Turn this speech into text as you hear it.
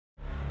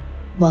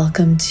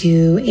Welcome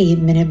to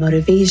 8-Minute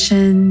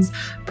Motivations,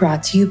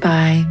 brought to you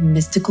by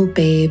Mystical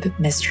Babe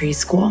Mystery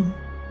School.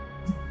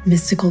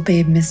 Mystical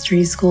Babe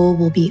Mystery School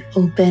will be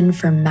open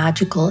for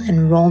magical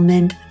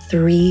enrollment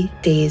 3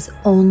 days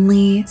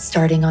only,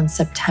 starting on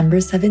September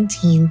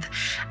 17th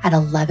at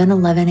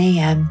 11:11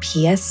 a.m.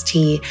 PST,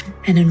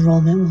 and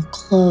enrollment will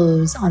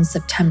close on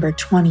September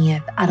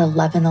 20th at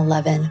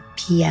 11:11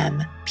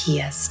 p.m.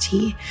 PST.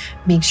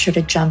 Make sure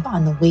to jump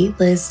on the wait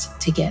list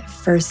to get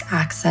first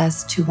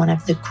access to one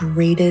of the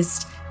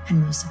greatest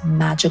and most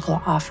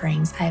magical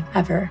offerings I've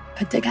ever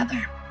put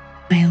together.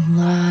 My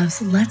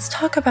loves, let's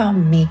talk about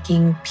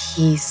making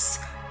peace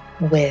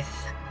with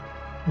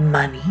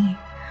money.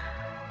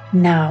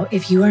 Now,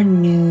 if you are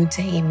new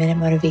to 8-Minute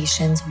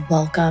Motivations,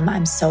 welcome.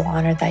 I'm so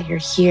honored that you're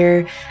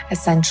here.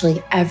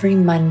 Essentially, every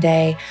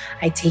Monday,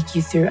 I take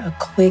you through a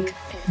quick,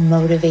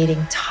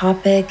 motivating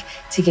topic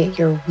to get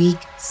your week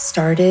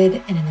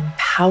started in an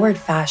empowered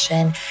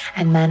fashion,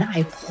 and then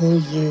I pull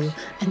you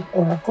an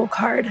oracle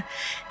card.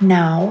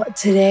 Now,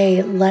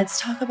 today, let's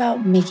talk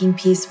about making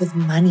peace with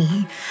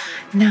money.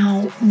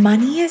 Now,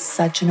 money is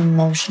such an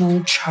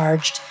emotionally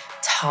charged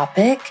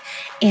topic,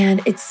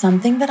 and it's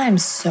something that I'm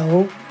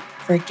so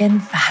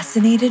freaking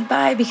fascinated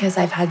by because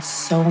I've had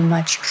so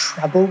much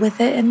trouble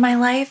with it in my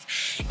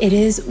life. It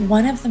is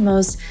one of the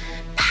most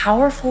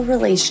powerful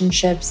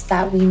relationships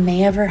that we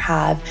may ever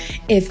have.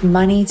 If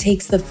money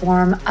takes the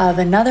form of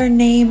another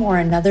name or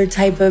another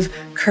type of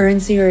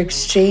currency or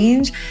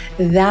exchange,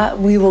 that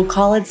we will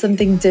call it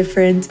something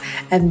different,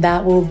 and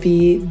that will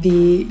be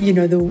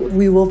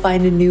we will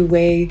find a new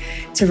way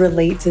to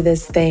relate to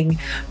this thing.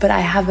 But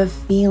I have a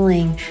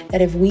feeling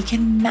that if we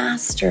can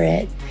master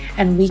it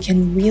and we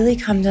can really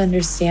come to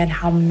understand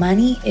how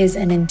money is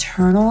an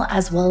internal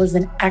as well as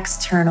an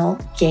external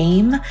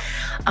game,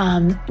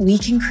 we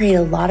can create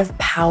a lot of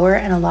power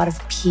and a lot of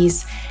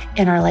peace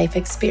in our life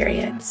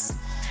experience.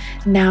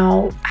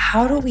 Now,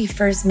 how do we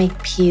first make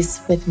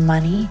peace with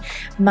money?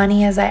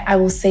 Money, as I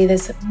will say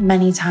this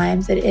many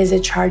times, it is a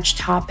charged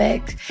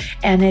topic,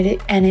 and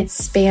it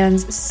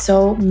spans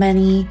so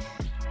many.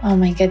 Oh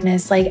my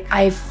goodness, like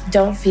I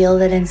don't feel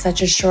that in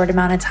such a short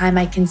amount of time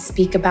I can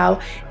speak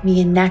about the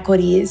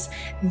inequities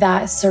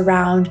that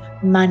surround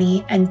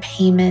money and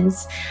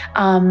payments.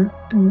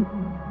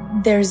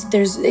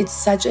 It's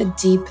such a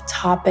deep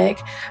topic,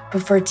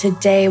 but for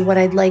today, what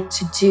I'd like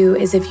to do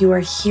is, if you are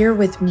here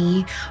with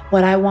me,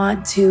 what I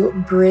want to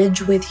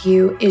bridge with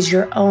you is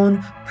your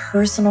own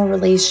personal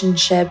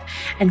relationship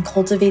and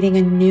cultivating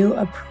a new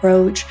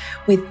approach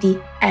with the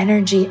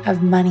energy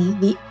of money,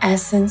 the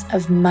essence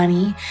of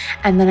money,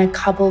 and then a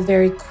couple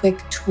very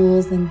quick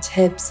tools and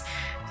tips,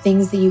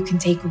 things that you can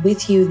take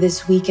with you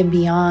this week and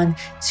beyond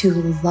to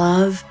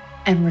love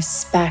and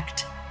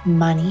respect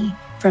money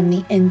from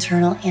the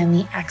internal and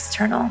the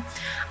external.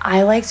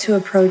 I like to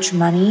approach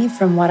money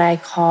from what I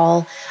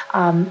call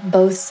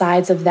both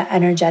sides of the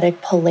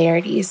energetic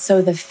polarity,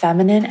 so the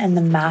feminine and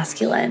the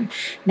masculine.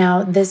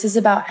 Now, this is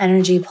about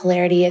energy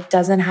polarity. It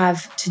doesn't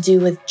have to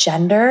do with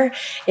gender.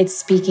 It's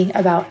speaking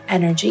about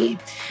energy.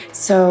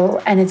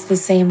 So, and it's the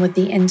same with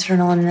the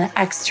internal and the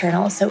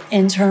external. So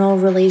internal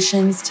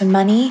relations to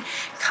money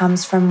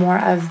comes from more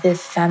of the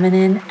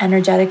feminine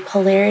energetic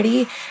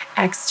polarity.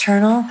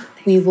 External,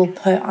 we will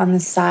put on the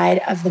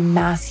side of the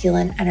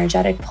masculine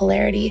energetic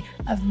polarity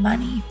of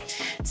money.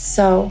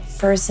 So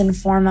first and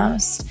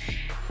foremost,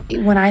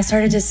 when I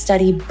started to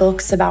study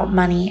books about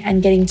money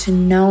and getting to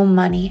know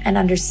money and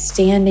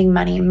understanding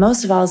money,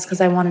 most of all is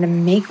because I wanted to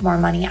make more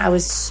money. I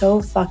was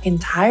so fucking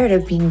tired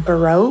of being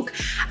broke.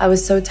 I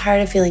was so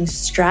tired of feeling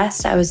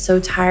stressed. I was so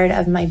tired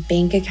of my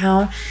bank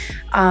account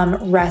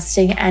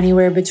resting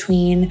anywhere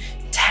between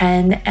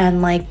 $10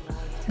 and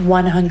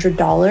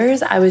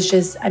 $100. I was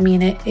just,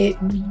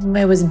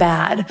 it was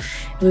bad.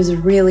 It was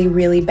really,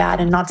 really bad.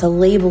 And not to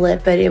label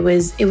it, but it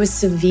was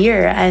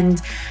severe.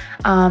 And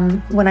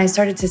when I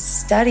started to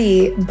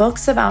study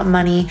books about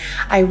money,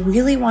 I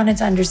really wanted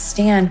to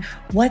understand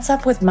what's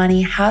up with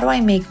money. How do I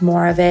make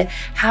more of it?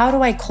 How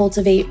do I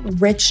cultivate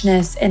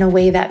richness in a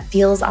way that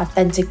feels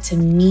authentic to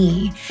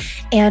me?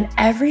 And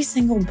every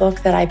single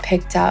book that I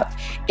picked up,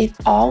 it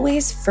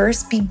always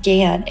first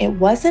began, it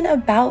wasn't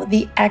about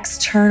the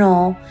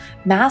external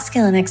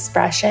masculine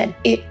expression.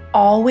 It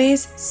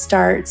always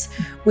starts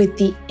with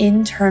the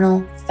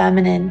internal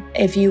feminine,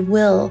 if you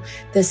will,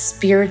 the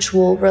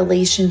spiritual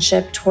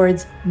relationship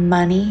towards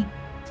money,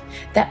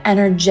 the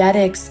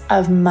energetics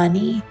of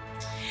money,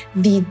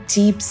 the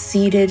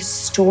deep-seated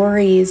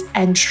stories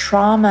and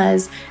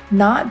traumas,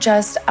 not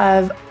just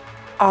of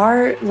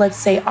our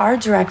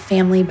direct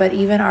family, but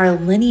even our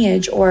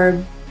lineage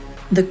or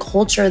the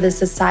culture, the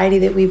society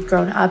that we've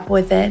grown up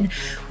within.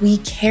 We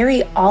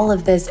carry all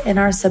of this in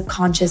our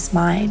subconscious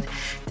mind.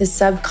 The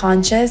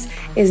subconscious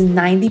is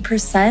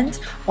 90%,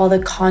 while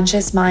the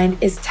conscious mind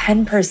is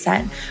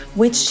 10%.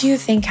 Which do you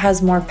think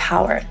has more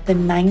power, the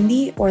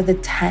 90 or the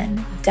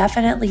 10?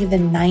 Definitely the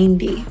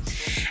 90.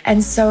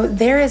 And so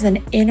there is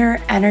an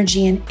inner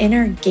energy, an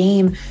inner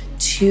game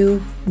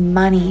to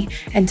money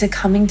and to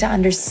coming to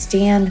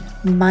understand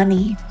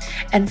money.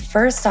 And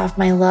first off,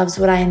 my loves,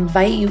 what I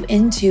invite you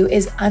into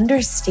is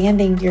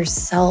understanding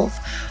yourself.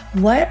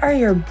 What are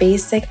your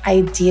basic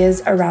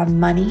ideas around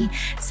money?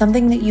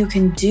 Something that you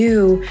can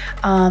do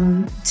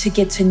to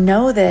get to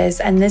know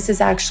this, and this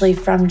is actually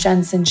from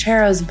Jen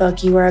Sincero's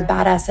book, You Are a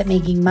Badass at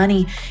Making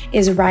Money,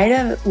 is write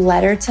a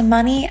letter to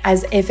money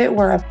as if it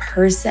were a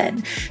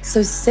person.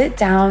 So sit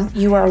down.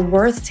 You are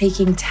worth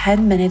taking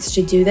 10 minutes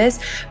to do this,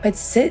 but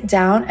sit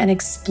down and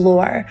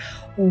explore.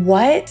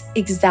 What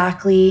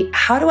exactly,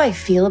 how do I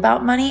feel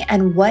about money,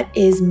 and what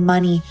is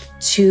money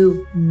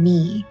to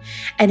me?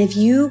 And if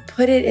you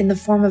put it in the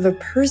form of a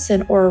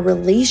person or a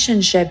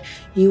relationship,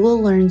 you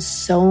will learn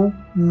so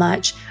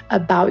much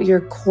about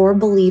your core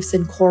beliefs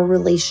and core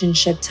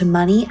relationship to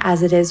money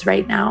as it is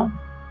right now.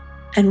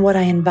 And what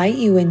I invite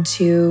you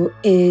into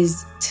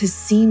is to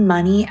see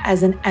money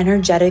as an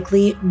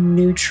energetically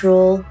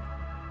neutral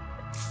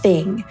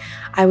thing.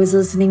 I was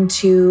listening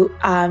to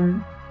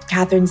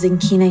Catherine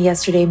Zinkina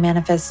yesterday,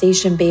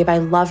 Manifestation Babe. I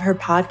love her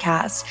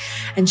podcast.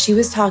 And she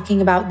was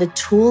talking about the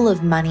tool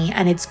of money,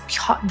 and it's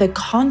the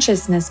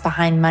consciousness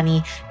behind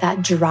money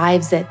that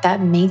drives it, that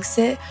makes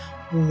it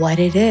what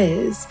it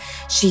is.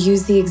 She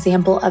used the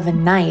example of a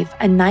knife.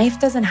 A knife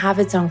doesn't have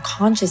its own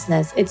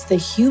consciousness. It's the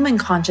human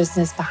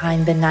consciousness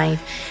behind the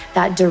knife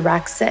that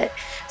directs it.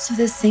 So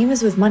the same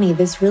is with money.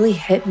 This really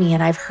hit me,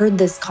 and I've heard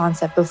this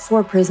concept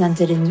before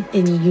presented in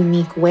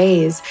unique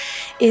ways.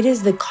 It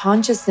is the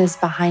consciousness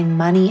behind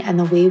money and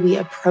the way we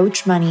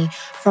approach money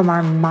from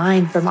our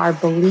mind, from our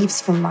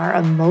beliefs, from our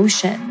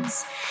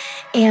emotions.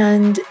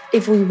 And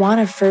if we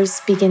want to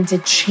first begin to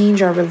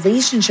change our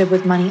relationship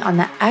with money on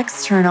the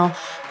external,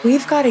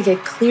 we've got to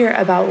get clear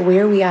about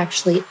where we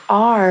actually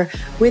are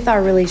with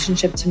our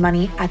relationship to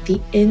money at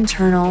the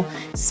internal,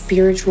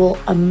 spiritual,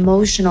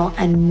 emotional,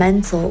 and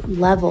mental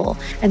level.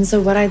 And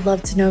so what I'd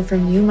love to know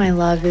from you, my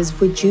love, is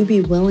would you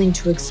be willing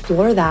to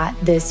explore that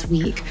this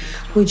week?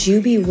 Would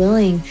you be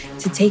willing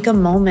to take a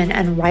moment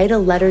and write a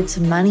letter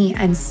to money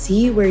and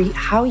see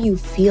how you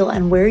feel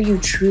and where you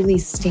truly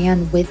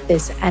stand with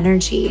this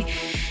energy?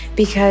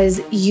 Because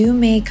you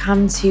may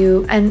come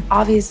to, and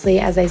obviously,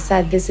 as I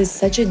said, this is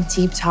such a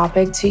deep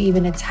topic to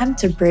even attempt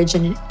to bridge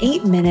in an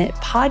 8-minute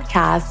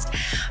podcast,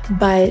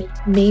 but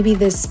maybe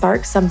this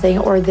sparks something,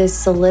 or this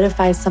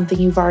solidifies something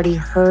you've already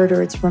heard,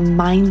 or it's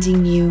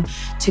reminding you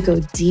to go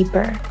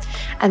deeper.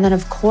 And then,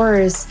 of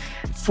course,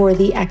 for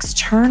the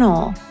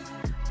external,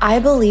 I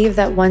believe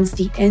that once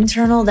the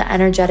internal, the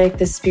energetic,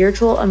 the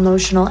spiritual,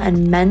 emotional,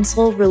 and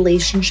mental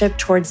relationship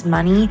towards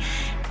money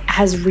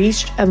has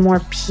reached a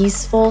more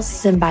peaceful,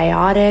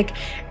 symbiotic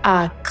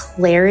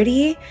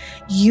clarity,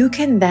 you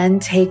can then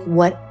take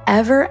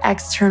whatever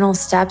external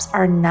steps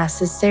are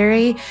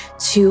necessary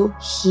to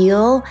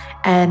heal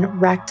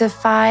and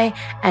rectify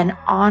and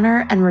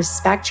honor and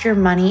respect your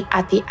money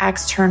at the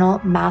external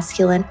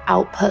masculine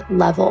output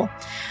level.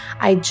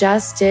 I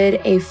just did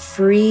a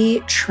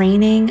free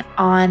training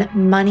on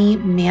money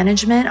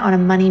management, on a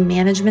money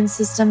management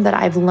system that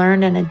I've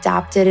learned and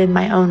adapted in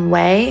my own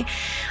way.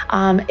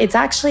 It's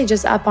actually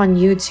just up on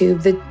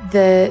YouTube.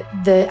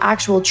 The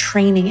actual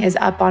training is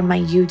up on my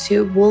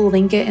YouTube. We'll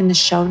link it in the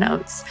show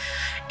notes.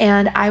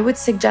 And I would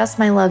suggest,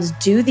 my loves,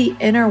 do the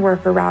inner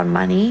work around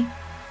money.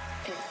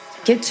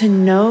 Get to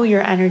know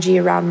your energy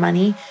around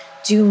money.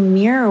 Do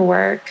mirror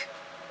work.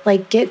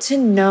 Get to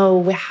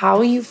know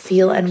how you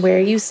feel and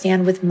where you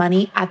stand with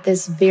money at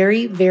this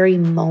very, very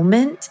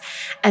moment.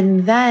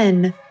 And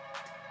then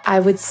I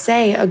would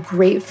say a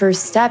great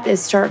first step is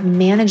start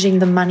managing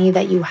the money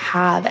that you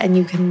have. And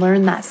you can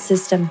learn that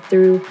system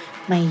through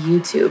my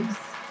YouTube.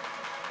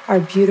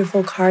 Our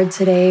beautiful card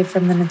today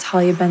from the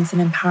Natalia Benson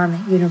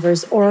Empowerment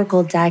Universe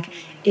Oracle deck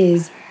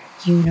is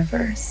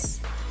Universe.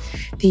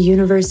 The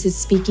universe is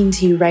speaking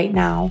to you right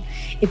now.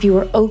 If you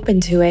are open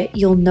to it,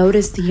 you'll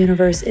notice the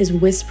universe is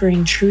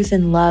whispering truth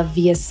and love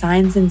via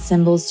signs and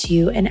symbols to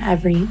you in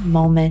every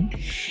moment.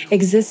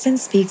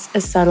 Existence speaks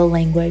a subtle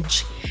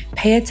language.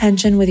 Pay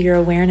attention with your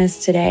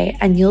awareness today,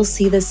 and you'll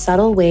see the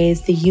subtle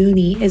ways the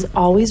uni is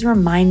always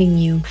reminding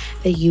you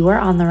that you are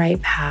on the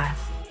right path.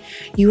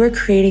 You are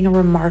creating a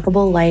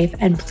remarkable life,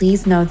 and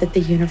please know that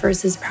the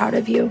universe is proud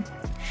of you.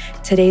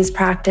 Today's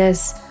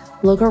practice: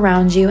 look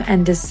around you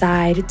and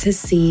decide to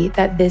see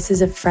that this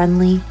is a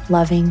friendly,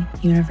 loving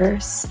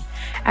universe.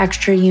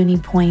 Extra uni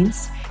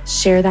points.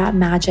 Share that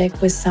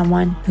magic with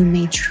someone who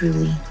may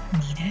truly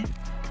need it.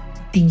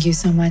 Thank you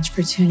so much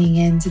for tuning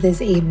in to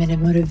this 8-minute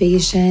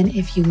motivation.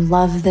 If you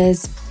love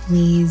this,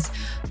 please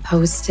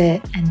post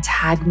it and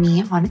tag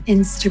me on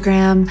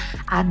Instagram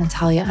at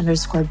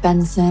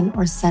Natalia_Benson,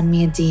 or send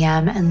me a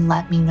DM and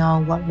let me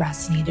know what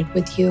resonated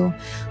with you.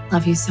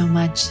 Love you so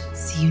much.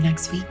 See you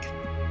next week.